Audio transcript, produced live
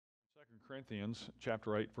Corinthians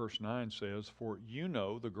chapter 8 verse 9 says, "For you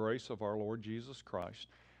know the grace of our Lord Jesus Christ,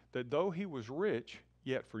 that though he was rich,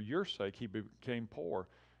 yet for your sake he became poor,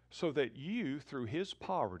 so that you through his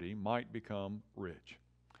poverty might become rich."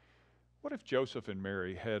 What if Joseph and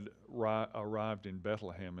Mary had arrived in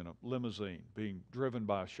Bethlehem in a limousine being driven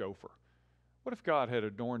by a chauffeur? What if God had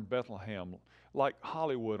adorned Bethlehem like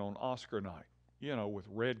Hollywood on Oscar night, with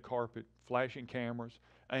red carpet, flashing cameras,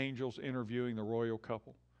 angels interviewing the royal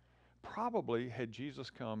couple? Probably, had Jesus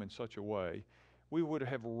come in such a way, we would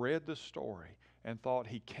have read the story and thought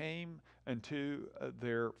he came into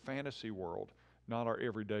their fantasy world, not our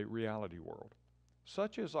everyday reality world.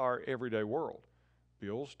 Such is our everyday world: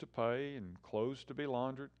 bills to pay and clothes to be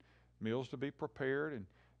laundered, meals to be prepared, and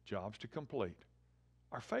jobs to complete.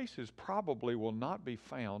 Our faces probably will not be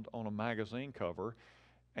found on a magazine cover,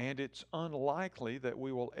 and it's unlikely that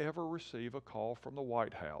we will ever receive a call from the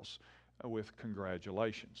White House with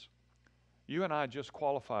congratulations. You and I just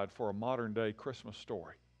qualified for a modern day Christmas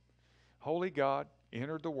story. Holy God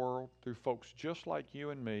entered the world through folks just like you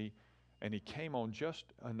and me, and he came on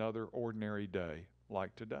just another ordinary day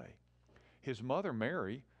like today. His mother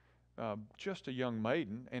Mary, just a young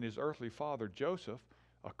maiden, and his earthly father Joseph,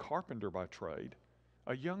 a carpenter by trade,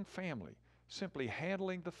 a young family simply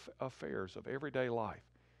handling the affairs of everyday life.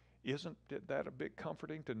 Isn't that a bit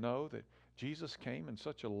comforting to know that Jesus came in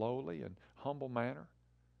such a lowly and humble manner?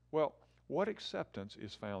 Well, what acceptance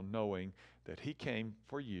is found knowing that he came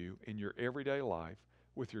for you in your everyday life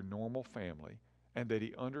with your normal family, and that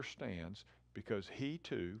he understands because he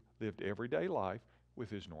too lived everyday life with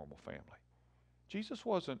his normal family? Jesus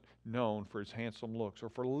wasn't known for his handsome looks or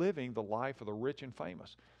for living the life of the rich and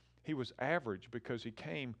famous. He was average because he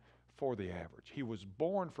came for the average. He was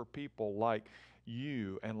born for people like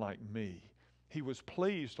you and like me. He was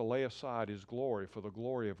pleased to lay aside his glory for the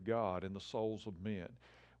glory of God in the souls of men.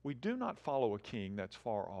 We do not follow a king that's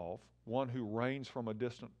far off, one who reigns from a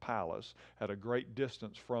distant palace at a great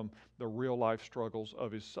distance from the real life struggles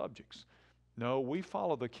of his subjects. No, we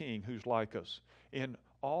follow the king who's like us in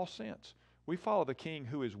all sense. We follow the king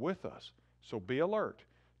who is with us. So be alert.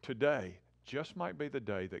 Today just might be the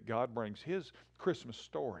day that God brings his Christmas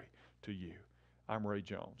story to you. I'm Ray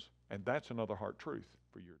Jones, and that's another Heart Truth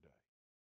for your day.